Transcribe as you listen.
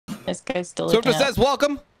This guy's still Swiftor looking says,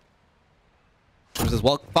 welcome. Swiftor says,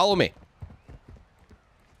 well, follow me.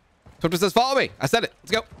 Swiftor says, follow me. I said it.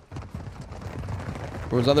 Let's go.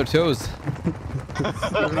 Everyone's on their toes.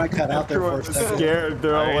 I cut out there for a second. Scared.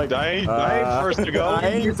 They're all like, dying first to go. I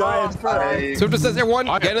ain't dying first. Swiftor says, everyone,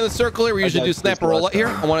 get in the circle here. We usually do sniper roulette here.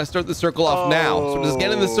 I want to start the circle off now. So just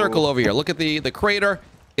get in the circle over here. Look at the crater.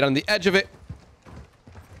 Get on the edge of it.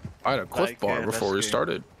 I had a cliff bar before we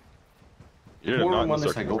started. You're not in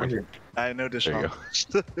the circle. I know this There you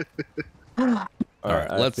one. All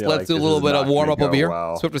right, let's do a little bit of warm up over here.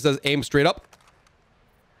 Swiftor says, aim straight up.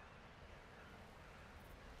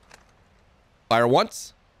 Fire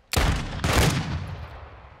once.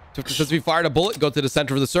 Swiftor says, if you fired a bullet, go to the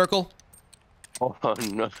center of the circle. Oh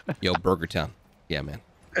no. Yo, Burger Town. Yeah, man.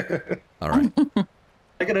 All right.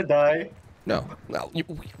 I'm gonna die. No.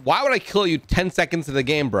 Why would I kill you 10 seconds of the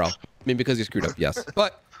game, bro? I mean, because you screwed up, yes.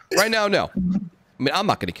 But right now, no. I mean, I'm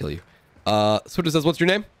not going to kill you. Swiftor says, what's your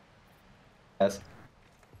name? Yes.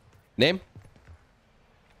 Name?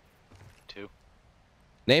 2.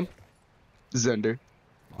 Name? Zender.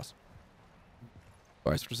 Awesome.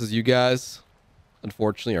 All right, Swiftor says, you guys,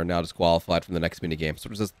 unfortunately, are now disqualified from the next mini game.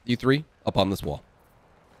 Swiftor says, you 3 up on this wall.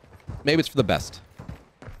 Maybe it's for the best.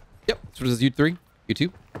 Yep. Swiftor says, you 3, you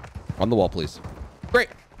 2. On the wall, please. Great.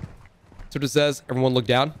 Swiftor says, everyone look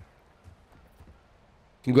down.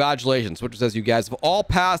 Congratulations. Swiftor says, you guys have all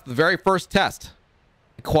passed the very first test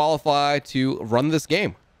to qualify to run this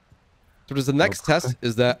game. Swiftor says, the next test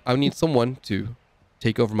is that I need someone to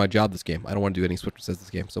take over my job this game. I don't want to do any Swiftor says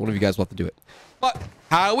this game, so one of you guys will have to do it. But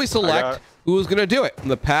how do we select who's going to do it? In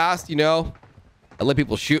the past, you know, I let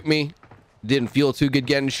people shoot me. Didn't feel too good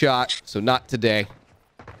getting shot, so not today.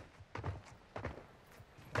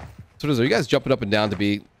 Swiftor, are you guys jumping up and down to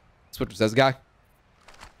be Swiftor says guy?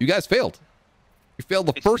 You guys failed. You failed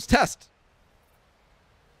the first test.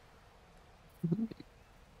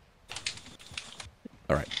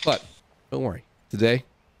 All right, but don't worry. Today,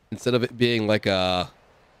 instead of it being like a,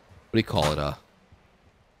 what do you call it?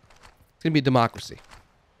 It's gonna be a democracy.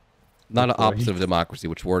 Not an opposite of democracy,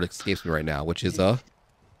 which word escapes me right now, which is a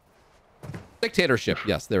dictatorship.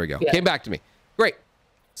 Yes, there we go. Yeah. Came back to me. Great.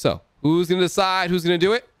 So, who's gonna decide who's gonna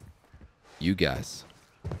do it? You guys.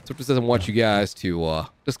 Swiftor says I want you guys to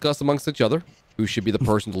discuss amongst each other who should be the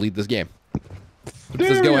person to lead this game. Swiftor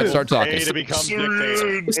says go ahead, start talking. To become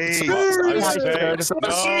dictator.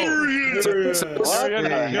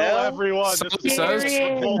 Kill everyone.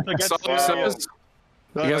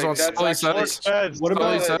 You guys want Sully says? What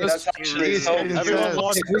about says? All right,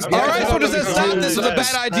 Swiftor says stop. This is a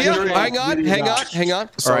bad idea. Hang on.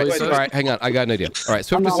 All right, hang on. I got an idea. All right,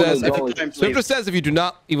 Swiftor says if you do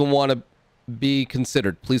not even want to be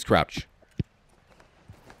considered, please crouch.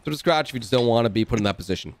 So just crouch if you just don't want to be put in that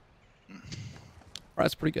position. All right,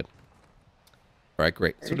 that's pretty good. All right,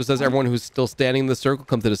 great. So just says everyone who's still standing in the circle,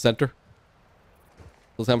 come to the center.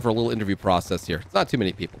 Let's have for a little interview process here. It's not too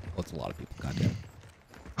many people. Well, it's a lot of people. Goddamn.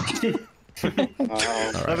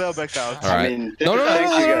 I will back out. All right. I mean, no.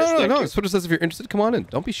 Swiftor says if you're interested, come on in.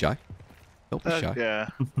 Don't be shy. Don't be shy. Yeah.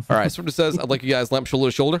 All right. Swiftor says I'd like you guys lamp shoulder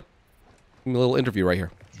to shoulder. Give me a little interview right here.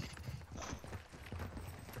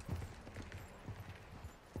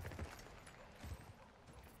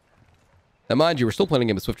 Now, mind you, we're still playing a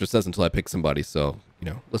game of Swiftor says until I pick somebody, so, you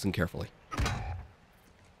know, listen carefully.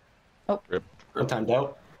 Oh. I'm timed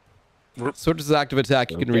out. Swiftor says active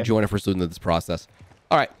attack. You can rejoin if we're still in this process.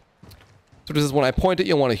 All right. Swiftor says when I point at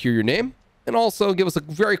you, I want to hear your name, and also give us a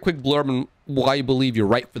very quick blurb on why you believe you're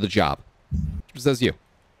right for the job. Swiftor says you.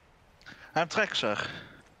 I'm Trexer.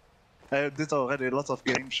 I did already a lot of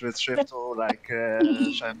games with Swiftor, like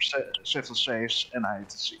Swiftor saves and I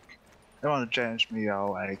to seek. They want to challenge me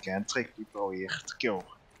how I can trick people here to kill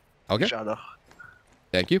each other.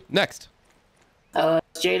 Thank you. Next.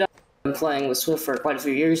 Jada. I've been playing with Swift for quite a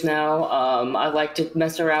few years now. I like to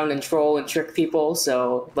mess around and troll and trick people,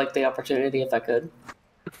 so I'd like the opportunity if I could.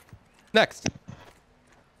 Next.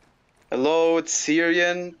 Hello, it's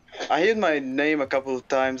Syrian. I heard my name a couple of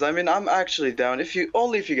times. I mean, I'm actually down. If you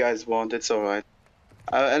guys want, it's alright.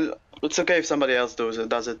 And it's okay if somebody else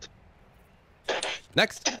does it.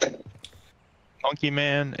 Next. Monkey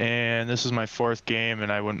Man, and this is my 4th game,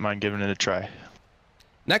 and I wouldn't mind giving it a try.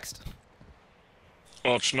 Next.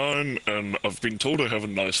 Arch9, and I've been told I have a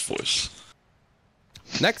nice voice.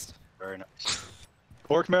 Next. Very nice.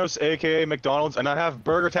 Porkmouse, aka McDonald's, and I have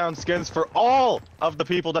Burger Town skins for all of the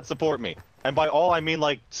people that support me. And by all, I mean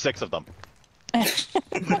like 6 of them. Next.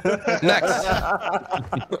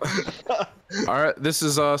 Alright, this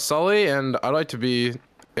is Sully, and I'd like to be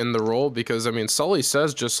in the role because, I mean, Sully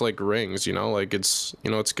says just like rings, you know, like it's, you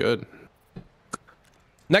know, it's good.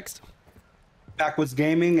 Next. Backwoods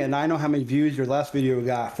Gaming, and I know how many views your last video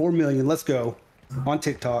got. 4 million. Let's go. On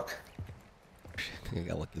TikTok. You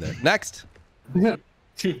got lucky there. Next.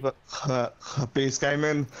 Beast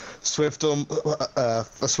Gaming,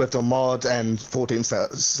 Swiftor mod, and 14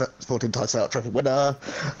 times out traffic winner.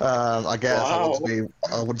 I guess I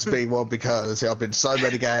want to be one because I've been so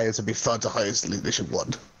many games. It'd be fun to host Leadership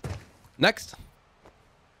 1. Next.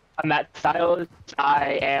 I'm Matt Styles.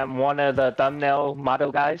 I am one of the thumbnail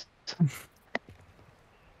model guys.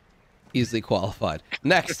 Easily qualified.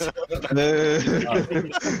 Next. You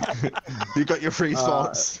got your free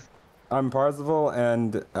spots. I'm Parzival,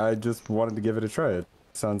 and I just wanted to give it a try. It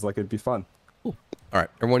sounds like it'd be fun. Cool. All right,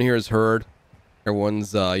 everyone here is heard.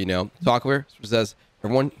 Everyone's, you know, talk over. So it says,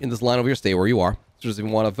 everyone in this line over here, stay where you are. So if you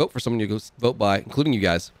want to vote for someone, you go vote by, including you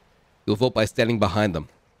guys, you'll vote by standing behind them.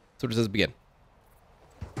 So it says begin.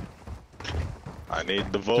 I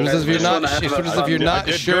need the vote. So if you're not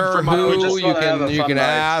sure who, you can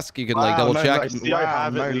ask, you can like double check.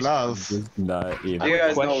 No love. Not even. You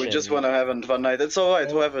guys know we just want to have a fun night. It's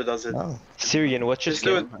alright, whoever does it. Syrian, what's your Just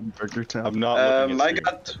do it. I'm not looking I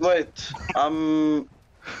got, wait, you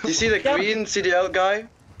see the green CDL guy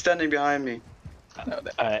standing behind me?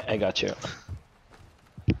 I got you.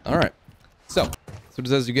 All right. So it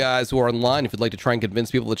says you guys who are online, if you'd like to try and convince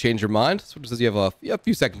people to change your mind, so it says you have a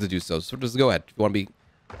few seconds to do so. So just go ahead. If you want to be,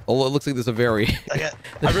 oh, it looks like there's a very.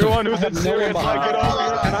 Everyone who's in serious, like, get over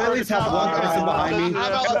here. Can I at least have one person behind me?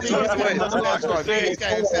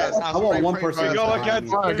 I want one person. Go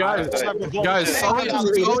against Guys,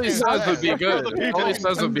 Sully says would be good. Sully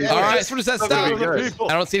says would be good. All right, so it says stop. I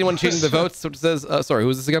don't see anyone changing the votes. So it says, sorry, who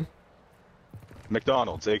is this again?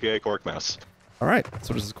 McDonald's, aka Cork Mouse. All right,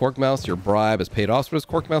 so this is Cork Mouse. Your bribe is paid off. So does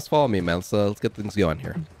Cork Mouse follow me, man? So let's get things going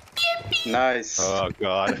here. Nice. Oh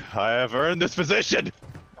God, I have earned this position.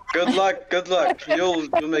 Good luck, good luck. You'll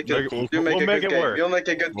make it. You'll make a good game. You'll make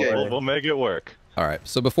a good game. We'll make it work. All right.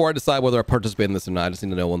 So before I decide whether I participate in this or not, I just need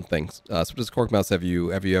to know one thing. So does Cork Mouse, have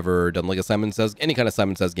you ever done like a Simon Says, any kind of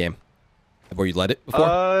Simon Says game? Where you led it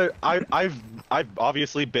before? I've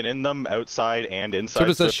obviously been in them outside and inside. So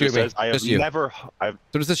does this shoot me? I have never. So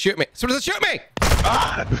does this shoot me? So does this shoot me?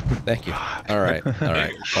 Ah! Thank you. All right. All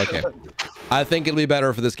right. Okay. I think it'll be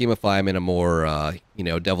better for this game if I'm in a more, you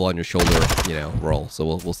know, devil on your shoulder, you know, role. So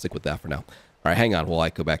we'll stick with that for now. All right. Hang on while I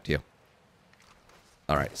go back to you.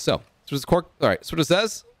 All right. So does Cork? All right. So it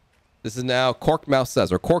says, this is now Cork Mouse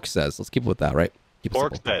Says, or Cork Says. Let's keep it with that, right? Keep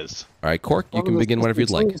Cork Says. All right, Cork. You can begin whenever you'd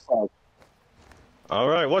like. All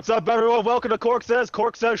right, what's up, everyone? Welcome to Cork Says.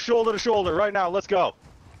 Cork Says shoulder to shoulder right now. Let's go.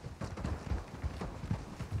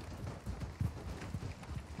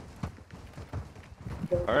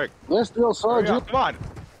 All right. Let's do it, Sergeant. Come on.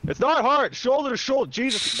 It's not hard. Shoulder to shoulder.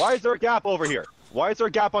 Jesus, why is there a gap over here? Why is there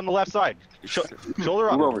a gap on the left side? Shoulder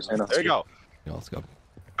up. There you go. Yeah, let's go.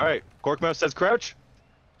 All right. Cork Mouse says crouch.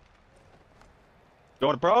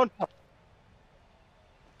 Going to prone.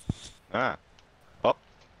 Ah. Up.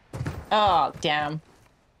 Oh, damn.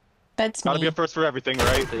 That's Gotta me. be a first for everything,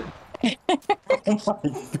 right? Okay.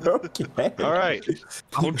 All right.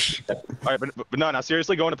 Ouch. All right, but no,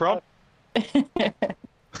 seriously, going to prone? All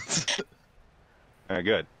right,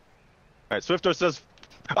 good. All right, Swiftor says,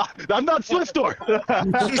 I'm not Swiftor!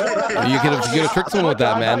 You gotta trick someone with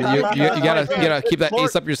that, man. You gotta keep that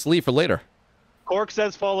ace up your sleeve for later. Cork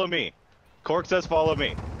says follow me. Cork says follow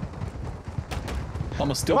me.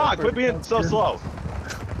 Almost still. Come on, quit being so slow.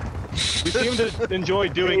 We seem to enjoy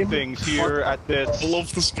doing things here at this. I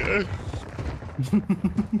love this guy.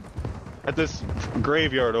 At this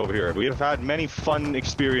graveyard over here. We have had many fun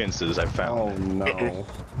experiences, I've found. Oh no,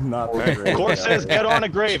 not Okay. the Cork says get on a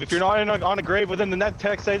grave. If you're not on a grave within the next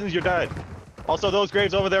 10 seconds, you're dead. Also, those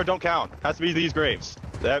graves over there don't count. Has to be these graves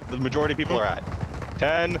that the majority of people are at.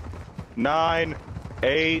 10, 9,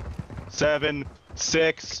 8, 7,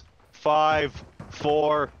 6, 5,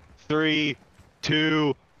 4, 3,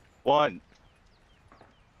 2, 1.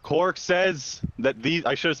 Cork says that these,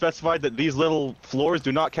 I should have specified that these little floors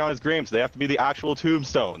do not count as graves. They have to be the actual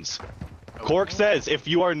tombstones. Cork says if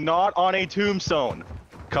you are not on a tombstone,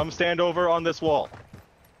 come stand over on this wall.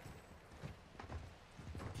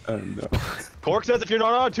 Oh no. Cork says if you're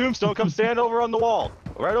not on a tombstone, come stand over on the wall.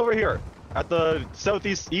 Right over here. At the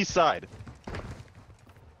east side.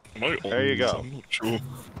 There you go. I'm not sure.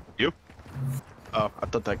 You? Oh, I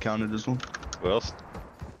thought that counted as one. Who else?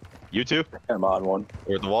 You two? I'm on one.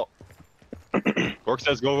 Or the wall? Cork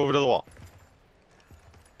says go over to the wall.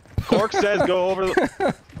 Cork says go over to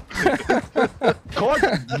the... Cork!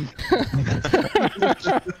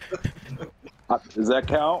 Does that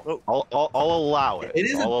count? I'll allow it. It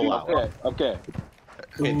is I'll allow it. Okay.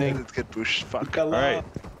 Okay, let's get pushed. Fuck. Alright.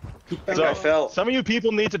 So, some of you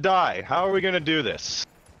people need to die. How are we gonna do this?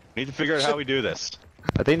 We need to figure out how we do this.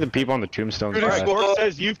 I think the people on the tombstones. Alright, Gork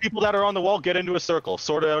says you people that are on the wall get into a circle.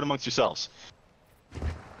 Sort it out amongst yourselves.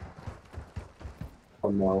 Oh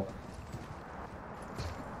no.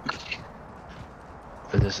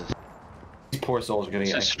 This is. These poor souls are gonna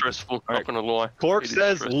get. This is stressful. Not gonna lie. Gork It is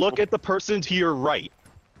says, stressful. look at the person to your right.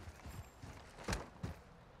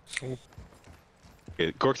 Okay,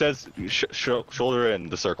 Gork says, shoulder in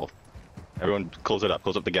the circle. Everyone, close it up.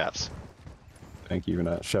 Close up the gaps. Thank you for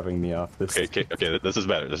not shoving me off this. Okay. This is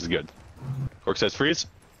better. This is good. Gork says, freeze.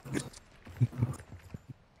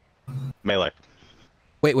 Melee.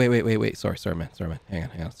 Wait. Sorry, man. Hang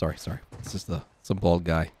on. Sorry. This is some bald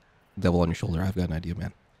guy. Devil on your shoulder. I've got an idea,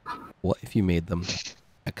 man. What if you made them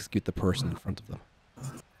execute the person in front of them?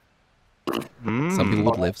 Some people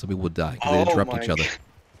would live, some people would die, because they interrupt each other. It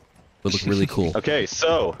would look really cool. Okay,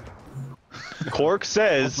 so Cork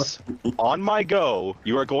says, on my go,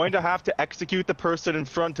 you are going to have to execute the person in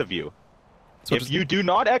front of you. So if you do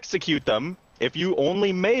not execute them, if you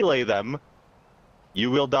only melee them, you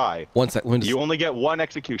will die. One sec. You only get one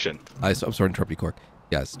execution. I'm sorry to interrupt you, Cork.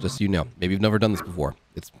 Guys, just so you know, maybe you've never done this before.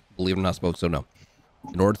 It's, believe it or not, supposed to know.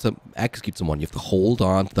 In order to execute someone, you have to hold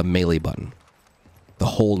on to the melee button. To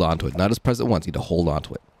hold on to it. Not just press it once, you need to hold on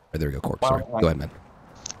to it. Right, there you go, Cork. Sorry. Go ahead, man.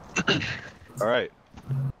 Alright.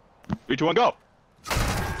 3, 2, 1, go!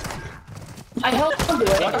 I helped him do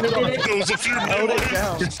it. There was a few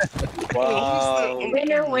Wow.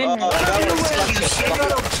 Winner.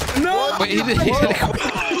 No! Wait, he did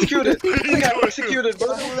Executed. He got executed, bro.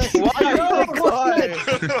 Why?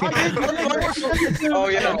 Oh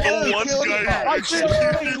yeah. One guy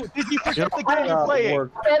executed. Did you forget the game you're playing?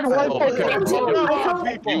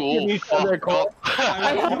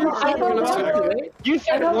 You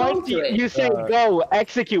said once you said go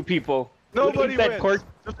execute people. Nobody said wins. Cork.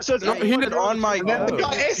 No, he did on my go.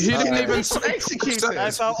 He didn't even execute it.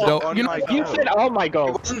 You said oh my go.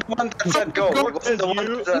 It wasn't the one that said go. It wasn't the one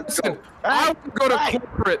that said go. I would go to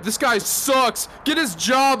corporate. This guy sucks. Get his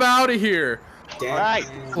job out of here. Right.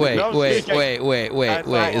 Wait.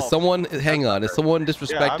 Is someone, hang on, is someone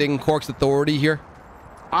disrespecting Cork's authority here?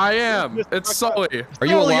 I am. It's Sully. Are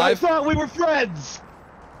you I alive? thought we were friends!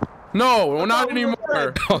 No, we're not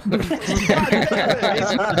anymore.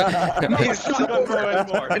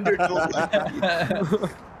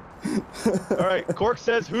 Alright, Cork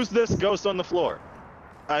says, who's this ghost on the floor?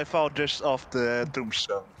 I found this off the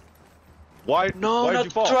tombstone. Why did you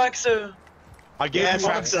fall? Traxer. I gave you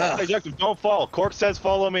objective. Don't fall. Cork says,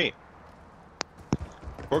 follow me.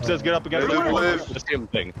 Cork says, get up against the Just him.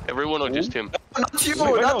 Everyone or just him? Not you.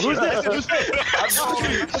 Wait, Not who's you. this? Who's this?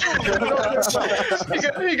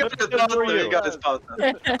 He got his partner. He got his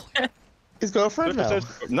partner. His girlfriend now. Says,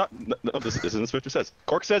 no, this isn't Swiftor says.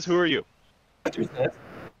 Cork says, who are you?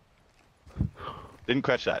 Didn't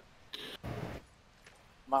catch that.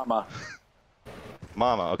 Mama.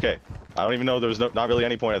 Okay. I don't even know there's not really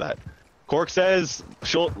any point of that. Cork says,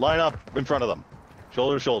 line up in front of them.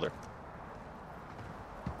 Shoulder to shoulder.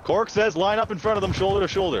 Cork says, line up in front of them, shoulder to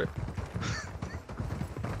shoulder.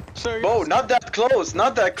 Whoa, not that close.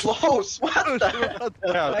 Not that close. What the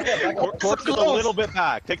hell? Yeah, Cork says a little bit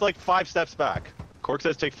back. Take like 5 steps back. Cork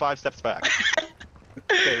says take 5 steps back.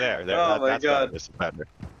 Okay, there. Oh my God. That's better.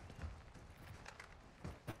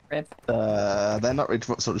 They're not really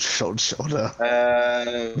sort of shoulder to shoulder.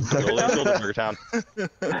 Shoulder, Burger Town.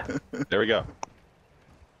 There we go.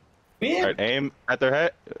 Alright, aim at their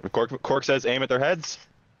head. Cork says aim at their heads.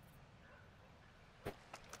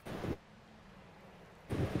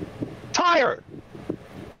 Tire!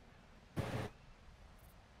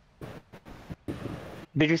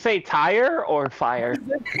 Did you say tire or fire?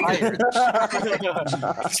 That's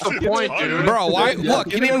the point, dude. Bro, why? Look,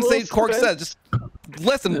 you didn't even say Cork says. Just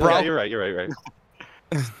listen, bro. Yeah, you're right.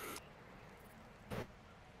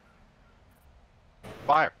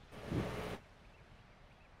 Fire.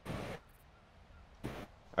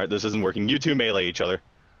 Alright, this isn't working. You two melee each other.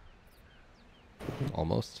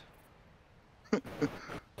 Almost.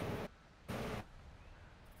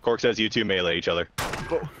 Cork says you two melee each other.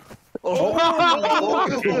 Oh!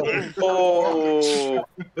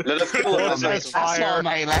 Let us kill him. That's not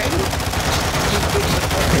melee.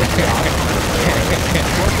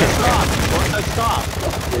 Cork says stop.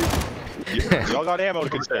 Y'all got ammo to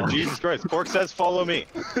consider. Jesus Christ. Cork says follow me.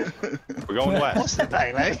 We're going west.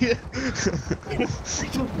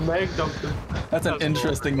 That's an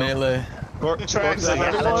interesting melee. Cork says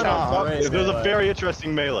everyone. There's a very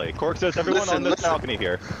interesting melee. Cork says everyone on this balcony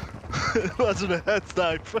here. It wasn't a head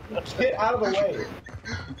snipe. Get out of the way.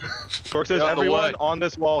 Cork says everyone on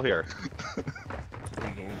this wall here.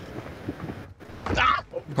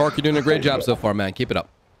 Cork, you're doing a great job so far, man. Keep it up.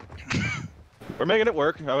 We're making it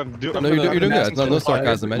work. No, you're doing good. No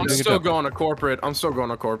sarcasm, man. I'm still going to corporate. I'm still going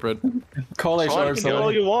to corporate. Call it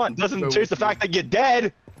all you want. Doesn't change the fact that you're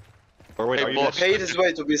dead. Or wait, Hey, are you boss. Paid his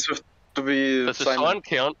way to be Swift. To be. Does the sign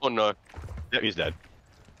count or no? Yeah, he's dead.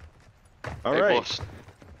 All Hey, right. boss.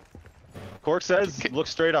 Cork says, look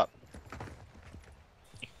straight up.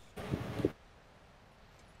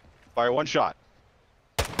 Fire one shot.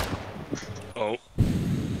 Oh.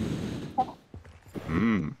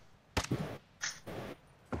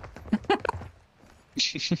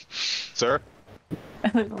 Sir?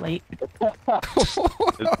 A little late.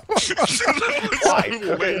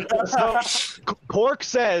 Why? So, Cork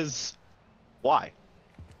says, why?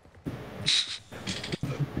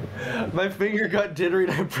 My finger got jittery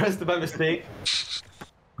and I pressed it by mistake.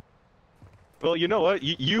 Well, you know what?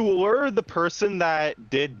 You were the person that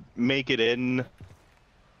did make it in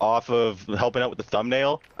off of helping out with the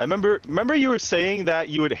thumbnail. I remember you were saying that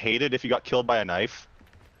you would hate it if you got killed by a knife.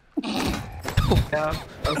 Yeah.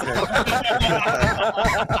 Okay.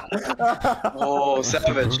 Oh,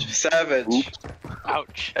 savage.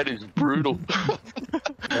 Ouch. That is brutal.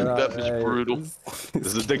 That is brutal. This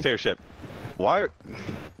is a dictatorship. Why?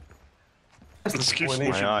 This keeps My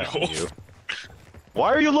pushing eye me on off. you.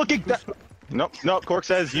 Why are you looking? Nope. Cork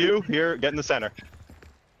says you here. Get in the center.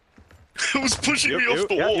 It was pushing me off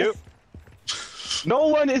the wall. You. No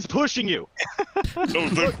one is pushing you. No,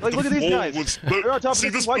 the look at these wall guys. was- They're on top of see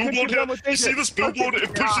this. this Why can't you billboard do them here? what they You see did? this billboard?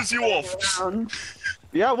 It pushes you off.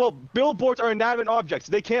 Yeah, well, billboards are inanimate objects.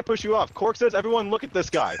 They can't push you off. Cork says, everyone look at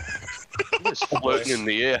this guy. Just floating in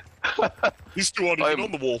the air. He's still on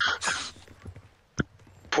the wall.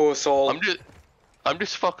 Poor soul. I'm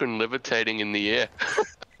just fucking levitating in the air.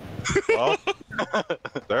 Well,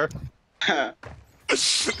 sir?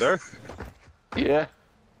 Sir? Yeah.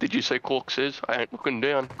 Did you say Cork says? I ain't looking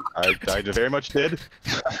down. I very much did.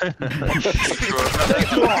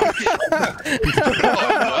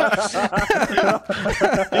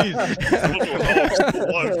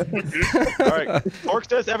 Alright, Cork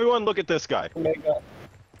says, everyone look at this guy.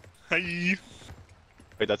 Hey.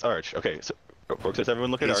 Wait, that's Arch. Okay, so Cork says, everyone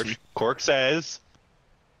look at Arch. Cork says,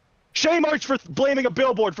 shame Arch for blaming a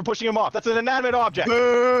billboard for pushing him off. That's an inanimate object.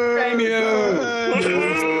 Shame you.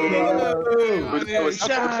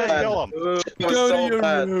 Kill him. Go to your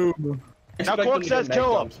room. Now Cork says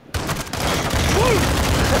kill him.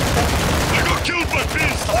 I got killed by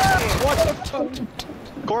beast.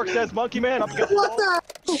 Cork says monkey man up against the wall.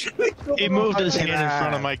 He moved his hand in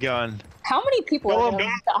front of my gun. How many people are going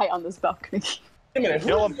to die on this balcony? Wait a minute,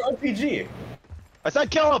 Kill who's the RPG? I said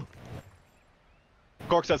kill him.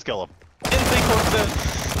 Cork says kill him.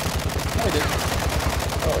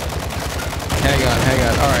 Hang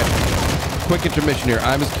on. All right. Quick intermission here.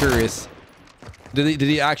 I'm just curious. Did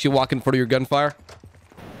he actually walk in front of your gunfire?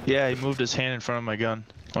 Yeah, he moved his hand in front of my gun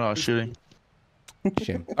when I was shooting.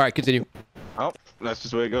 Shame. All right, continue. Oh, that's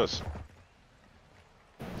just the way it goes.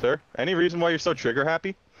 Sir, any reason why you're so trigger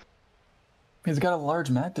happy? He's got a large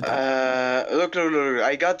mag detector. Look.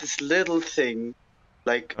 I got this little thing.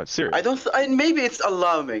 Like, Syrian. I don't. Maybe it's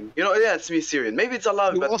alarming. You know, yeah, it's me, Syrian. Maybe it's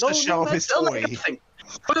alarming, but wants to show off his toy.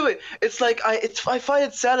 By the way, it's like I find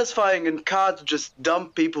it satisfying in CAR to just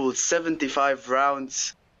dump people with 75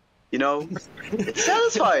 rounds. You know, it's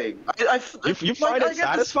satisfying. You find it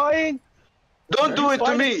satisfying? Don't do it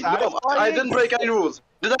to me. No, satisfying? I didn't break any rules.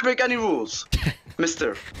 Did I break any rules,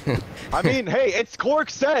 Mister? I mean, hey, it's Cork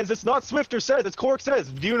says. It's not Swiftor says. It's Cork says.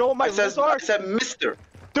 Do you know what my rules are? I said Mister.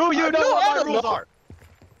 Do you know no, what I my don't rules know. are?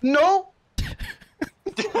 No.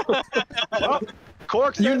 Well,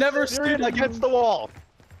 Cork says You never Syrian against the wall.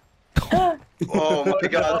 Oh my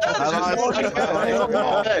God.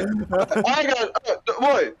 I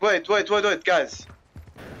got. Wait, guys.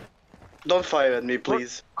 Don't fire at me,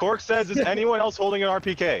 please. Cork says, is anyone else holding an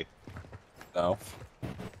RPK? No.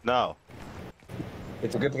 No.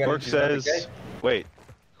 It's a good thing I Cork didn't use an says, RPK. wait.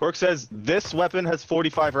 Cork says this weapon has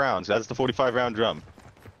 45 rounds. That's the 45 round drum.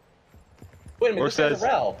 Wait a minute, Cork this guy's says a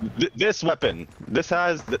RAL. This weapon,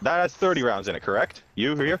 that has 30 rounds in it, correct?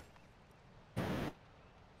 You here?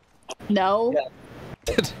 No.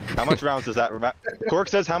 How much rounds does that? Cork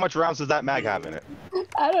says, how much rounds does that mag have in it?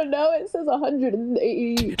 I don't know. It says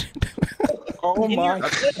 180. Oh my.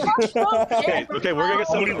 Okay, we're gonna get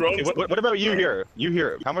somebody. Okay, what about you here? You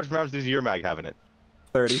here? How much rounds does your mag have in it?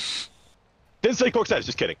 30. Didn't say Cork says.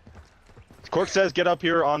 Just kidding. Cork says, get up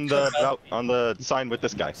here on the sign with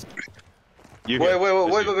this guy. You here. Wait.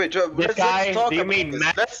 Let's talk do you about mean this.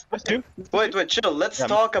 Max? Wait, chill. Let's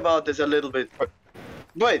talk about this a little bit.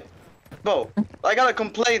 Wait, Bo, I got a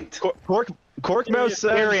complaint. Cork Mouse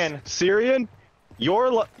says, Syrian,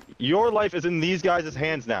 your life is in these guys'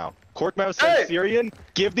 hands now. Corkmouse says Syrian,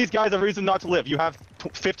 give these guys a reason not to live. You have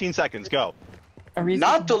 15 seconds. Go.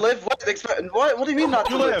 Not to live? What do you mean not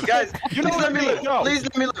to live? Guys, please let me live. Please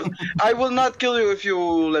let me live. I will not kill you if you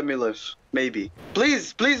let me live. Maybe.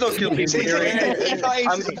 Please don't kill me.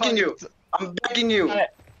 I'm begging you. I'm begging you.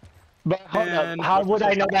 But hold up, how would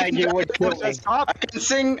I know that you would kill me? I can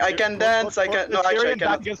sing, I can dance, I can... No, actually I back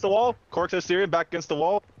cannot. against the wall. Cork says Syrian, back against the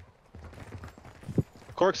wall.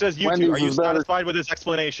 Cork says you two. Are you satisfied with his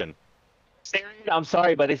explanation? Syrian, I'm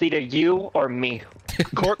sorry, but it's either you or me.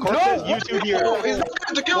 Cork says you two here. No, he's not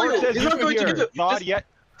going to kill Cork you. says He's you not two going to here. kill you. Nod yet.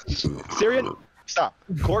 Syrian, stop.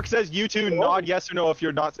 Cork says you two nod yes or no if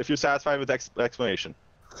you're satisfied with explanation.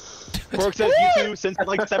 Cork says you two, since you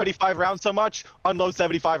like 75 rounds so much, unload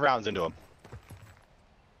 75 rounds into him.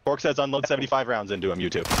 Cork says unload 75 rounds into him, you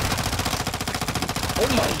two. Oh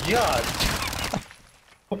my god.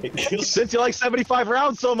 Since you like 75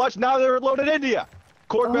 rounds so much, now they're loaded into you.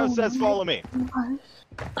 Corkmouse says follow me.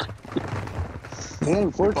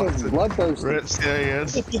 Damn, Fort's bloodthirsty.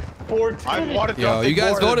 Yo, you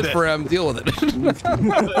guys voted for him. Deal with it.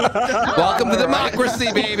 Welcome to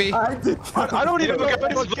democracy, baby. I don't even know if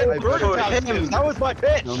anyone's getting murdered out of this. That was my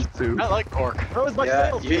pitch. Not like Cork. That was my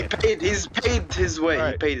sales pitch. He's paid his way.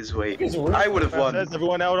 Right. He paid his way. I would have won. Is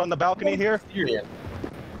everyone out on the balcony here?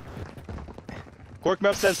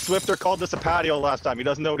 Corkmouse says Swiftor called this a patio last time. He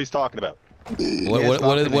doesn't know what he's talking about.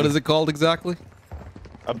 What is it called exactly?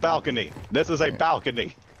 A balcony. This is a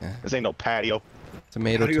balcony. This ain't no patio.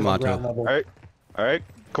 Tomato. All right.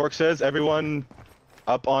 Cork says everyone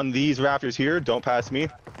up on these rafters here. Don't pass me.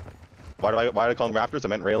 Why did I call them rafters? I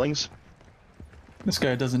meant railings. This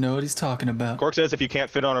guy doesn't know what he's talking about. Cork says if you can't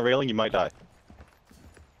fit on a railing, you might die.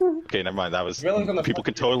 Okay, never mind. That was people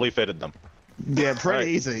could totally fit in them. Yeah,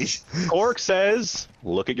 pretty easy. Cork says,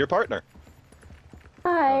 look at your partner.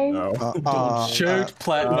 Hi. Don't shoot,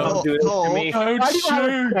 Platinum. Don't do this to me. Don't Why do you have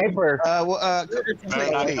a shoot. sniper?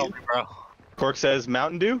 Cork says,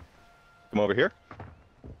 Mountain Dew, come over here.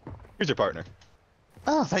 Here's your partner.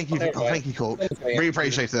 Oh, thank you. Oh, thank you, Cork. Really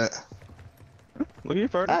appreciate it. Look at your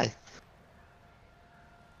partner. Hey.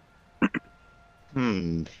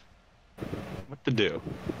 What to do?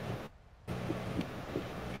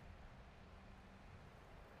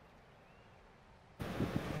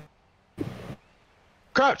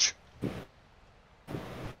 Crouch!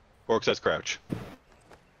 Cork says crouch.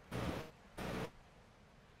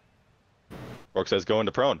 Cork says go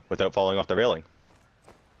into prone without falling off the railing.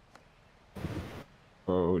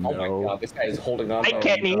 Oh no. Oh my god, this guy is holding on. I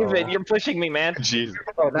can't even. You're pushing me, man. Jeez.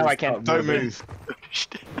 Oh, now I can't. Don't move. This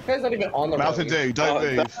guy's not even on the Mountain Dew, don't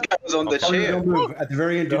move. That guy was on the chair. Don't move. At the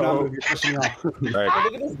very end, do not move. You're pushing me off.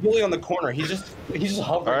 Alright. Look at this bully on the corner. He's just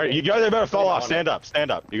hovering. Alright, you guys are about to fall off. Stand up.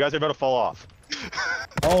 Stand up. You guys are about to fall off.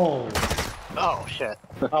 Oh. Oh, shit.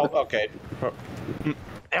 Oh, okay.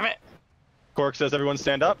 Damn it. Cork says everyone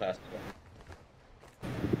stand up.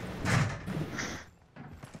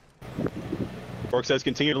 Cork says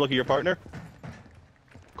continue to look at your partner.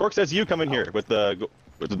 Cork says you come in here with the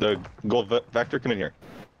gold vector. Come in here.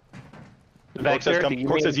 Cork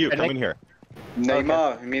says you come in here.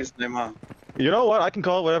 Neymar. He means Neymar. You know what? I can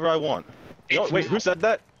call it whatever I want. No, wait, who said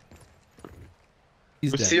that?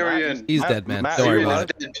 He's dead. Syrian. He's dead, man. Matt, Don't worry Syrian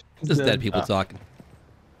about is it. dead. Just dead people talking.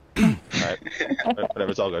 Alright. Whatever,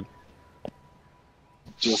 it's all good.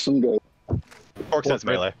 Just some good. Cork says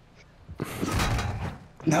melee.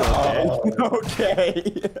 No. Okay.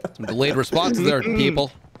 Some delayed responses there,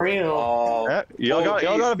 people. Real. Yeah,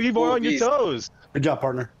 y'all gotta be more on your toes. Good job,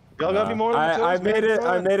 partner. Y'all gotta be more on your toes.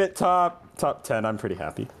 I made it top 10. I'm pretty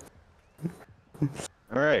happy.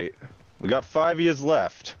 Alright. We got 5 years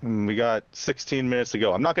left. We got 16 minutes to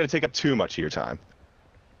go. I'm not gonna take up too much of your time.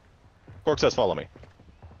 Cork says follow me.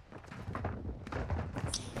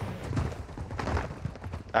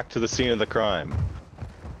 Back to the scene of the crime.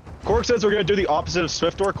 Cork says we're gonna do the opposite of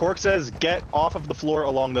Swiftor. Cork says get off of the floor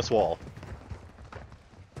along this wall.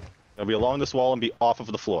 It'll be along this wall and be off of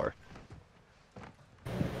the floor.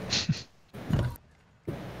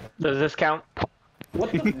 Does this count?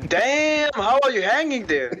 What the damn? How are you hanging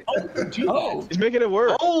there? Oh, he's making it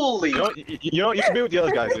work. Holy! You can be with the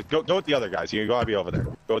other guys. Go with the other guys. You gotta be over there.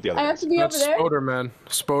 Go with the other I have guys. to be over there?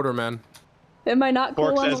 Spoder man. Am I not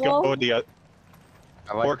Cork cool on says the wall? go with the other.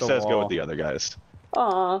 Like Cork says go with the other guys.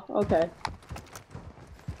 Aw, okay.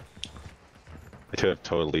 I could have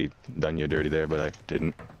totally done you dirty there, but I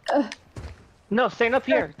didn't. No, stand up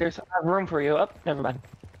here. There's room for you. Up. Never mind.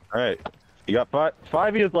 All right, you got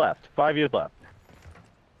 5 years left. 5 years left.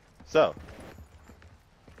 So,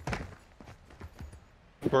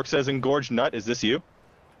 Cork says engorged nut. Is this you?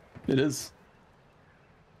 It is.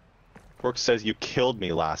 Cork says you killed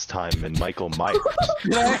me last time in Michael Myers. Cork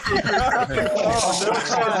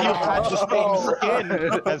says you had the same skin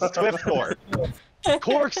as Swiftor.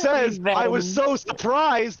 Cork says, I was so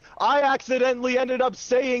surprised, I accidentally ended up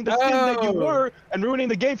saying the skin that you were and ruining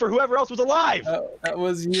the game for whoever else was alive. That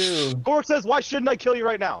was you. Cork says, why shouldn't I kill you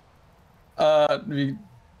right now?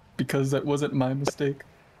 Because that wasn't my mistake.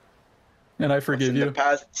 And I forgive you. The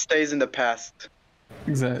past stays in the past.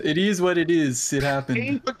 Exactly. It is what it is. It happened.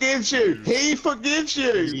 He forgives you. He forgives you.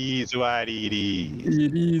 It is what it is.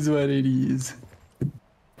 It is what it is.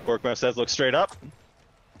 Corkmouth says, look straight up.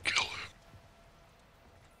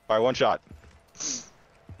 Alright, one shot.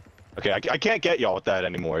 Okay, I can't get y'all with that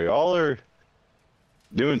anymore. Y'all are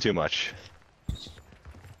doing too much.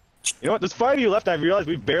 You know what? There's 5 of you left. I realize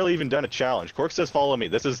we've barely even done a challenge. Cork says, "Follow me."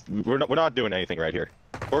 This is we're not doing anything right here.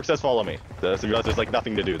 Cork says, "Follow me." I realize there's like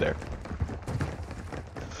nothing to do there.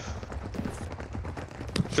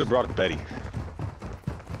 Should have brought up Betty.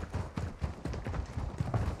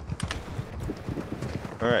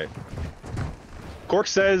 All right. Cork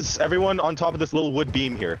says, "Everyone on top of this little wood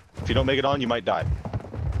beam here. If you don't make it on, you might die."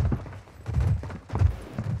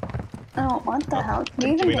 Oh, what the hell?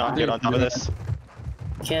 Can we not get on top of this?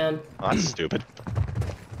 Can. Oh, that's stupid.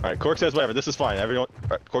 Alright, Cork says whatever, this is fine. Everyone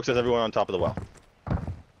Cork says everyone on top of the well.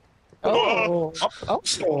 Oh. Oh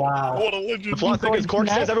wow. What a legend. The plot thing is Cork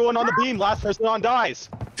says everyone on the beam, last person on dies.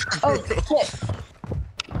 Oh shit.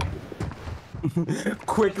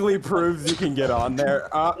 Quickly proves you can get on there.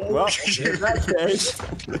 Well, in that case.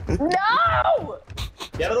 No!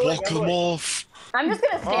 Block them off. I'm just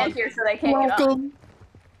gonna stand here so they can't get up.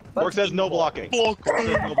 Cork says no blocking. Cork says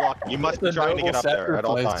no blocking. You must be trying to get up there at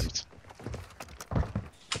all times.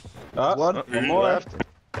 One more left.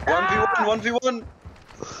 1v1.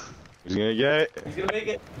 Who's gonna get it? He's gonna make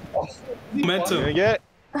it. Momentum. Who's gonna get it?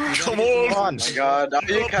 Come on. Oh my god, are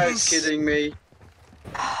you guys kidding me?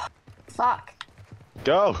 Fuck.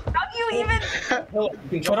 Go. How do you even?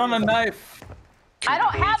 Put on a knife. I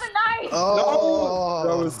don't have a knife. Oh,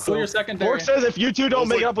 that was so your secondary. Cork says if you two don't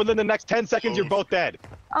make it up within the next 10 seconds, you're both dead.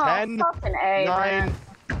 Oh, 10, fucking A, 9,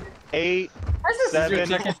 8, This is 7,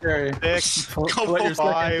 secondary. 6, Your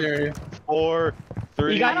 5, 4,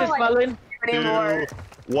 3, You got this, Mullen. 2,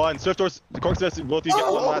 1. Swiftor, Cork says both of you get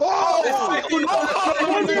one last.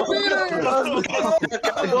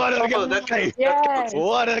 What a guy! Yes.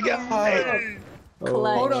 What a guy!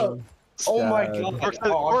 Hold up. Oh my god.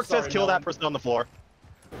 Cork says kill that person on the floor.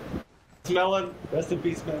 It's Melon. Rest in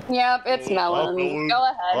peace, Melon. Yep, it's Melon. Go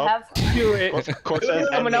ahead, have fun. Do it. Cork says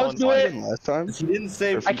Someone else do it. last time. She didn't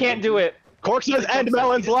say. I can't do it. Cork says end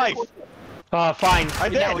Melon's life. Fine. I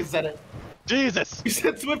did. Now he said it. Jesus. You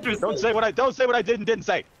said Swiftor. Don't say what I did and didn't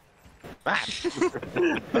say. All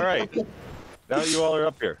right. Now you all are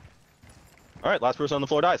up here. All right. Last person on the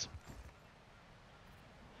floor dies.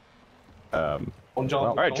 All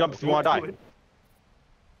right. Jump if you want to die.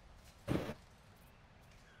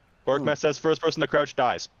 Corkmouth says first person to crouch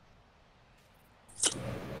dies.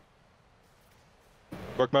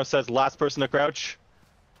 Corkmouth says last person to crouch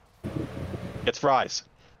gets fries.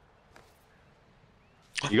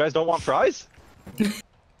 You guys don't want fries?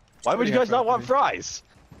 Why would you guys not want fries?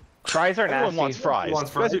 Fries are nasty. Everyone wants fries. Who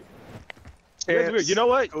wants fries? You guys are weird. You know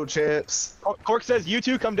what? Oh, chips. Cork says you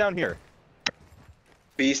two come down here.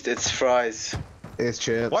 Beast, it's fries. It's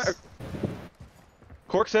chips. What?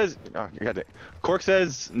 Cork says, oh, you got it. Cork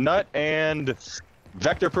says Nut and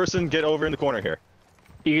Vector person get over in the corner here.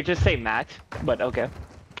 You could just say Matt, but okay.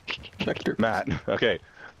 Vector. Matt, okay.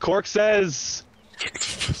 Cork says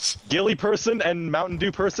Gilly person and Mountain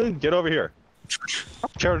Dew person get over here.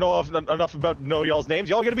 Care to know enough about y'all's names?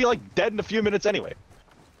 Y'all gonna be like dead in a few minutes anyway.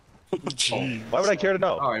 Why would I care to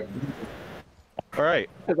know? Alright. Alright.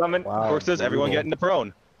 Wow. Cork says everyone get into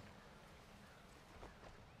prone.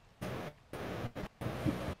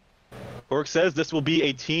 Cork says this will be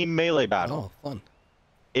a team melee battle. Oh, fun.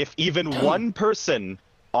 If even one person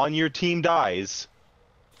on your team dies,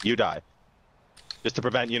 you die. Just to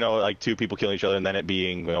prevent, like 2 people killing each other and then it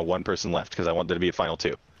being, 1 person left, because I want there to be a final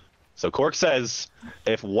 2. So Cork says,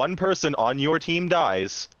 if one person on your team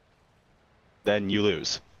dies, then you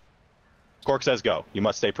lose. Cork says go. You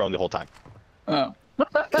must stay prone the whole time. Oh.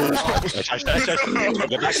 Get back in the corner.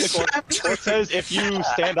 Cork says if you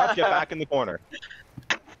stand up, get back in the corner.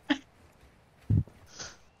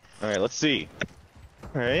 Alright, let's see.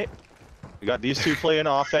 Alright. We got these two playing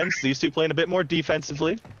offense, these two playing a bit more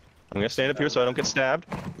defensively. I'm gonna stand up here so I don't get stabbed.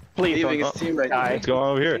 Please don't Leaving his team right now. Let's go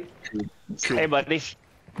over here. Hey, buddy.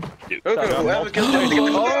 No!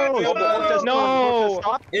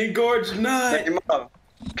 Engorge Nut!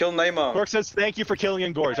 Kill Neymar. Cork says thank you for killing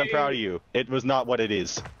Engorge. I'm proud of you. It was not what it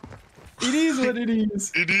is. It is what it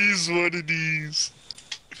is. It is what it is.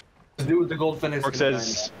 Do with the gold finish. Cork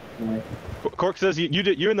says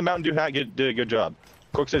you and the Mountain Dew hat did a good job.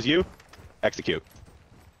 Cork says you execute.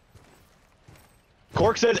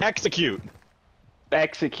 Cork says execute.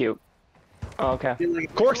 Execute. Okay.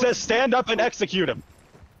 Cork says stand up and execute him.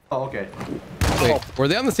 Oh, okay. Wait, were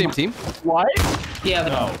they on the same team? What? Yeah.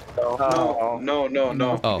 No. Oh,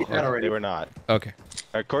 They were not. okay.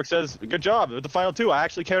 All right, Cork says good job with the final two. I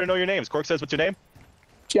actually care to know your names. Cork says what's your name?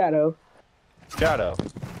 Shadow. Shadow.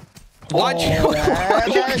 Why'd you kill him?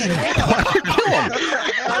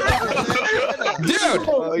 Dude,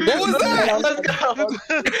 what was that?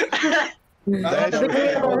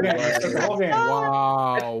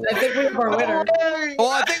 Wow. I think we have our winner. Well,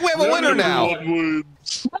 I think we have a winner now.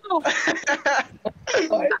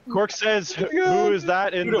 Cork says who is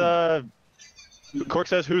that in the? Cork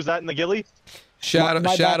says who's that in the ghillie?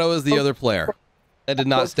 Shadow is the other player. That did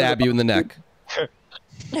not stab you in the neck.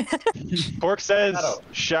 Cork says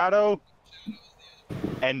Shadow.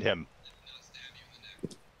 End him.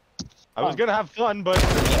 I was gonna have fun, but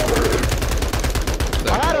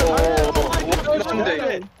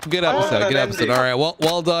Good episode. Good episode. All right.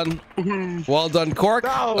 Well done. Well done, Cork.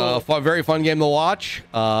 Very fun game to watch.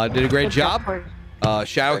 Did a great job.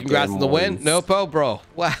 Shadow, congrats on the win. Nopo, bro.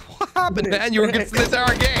 Wow, what happened, man? You were against this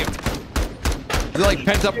entire game. Is it like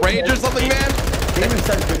pent up rage or something, man?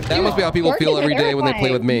 That must be how people feel every day when they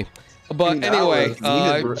play with me. But anyway,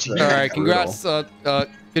 all right. Congrats.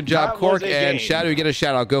 Good job, Cork and Shadow. You get a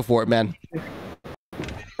shout out. Go for it, man.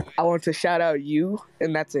 I want to shout out you,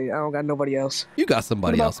 and that's it. I don't got nobody else. You got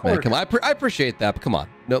somebody else, man. Come on. I appreciate that, but come on.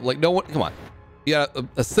 No one. Come on. You got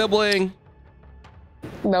a sibling.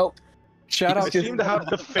 Nope. Shout out. I seem to have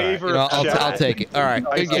the favor. I'll take it. All right.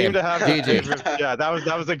 Good game. I seem to have the favor. Yeah,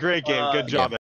 that was a great game. Good job.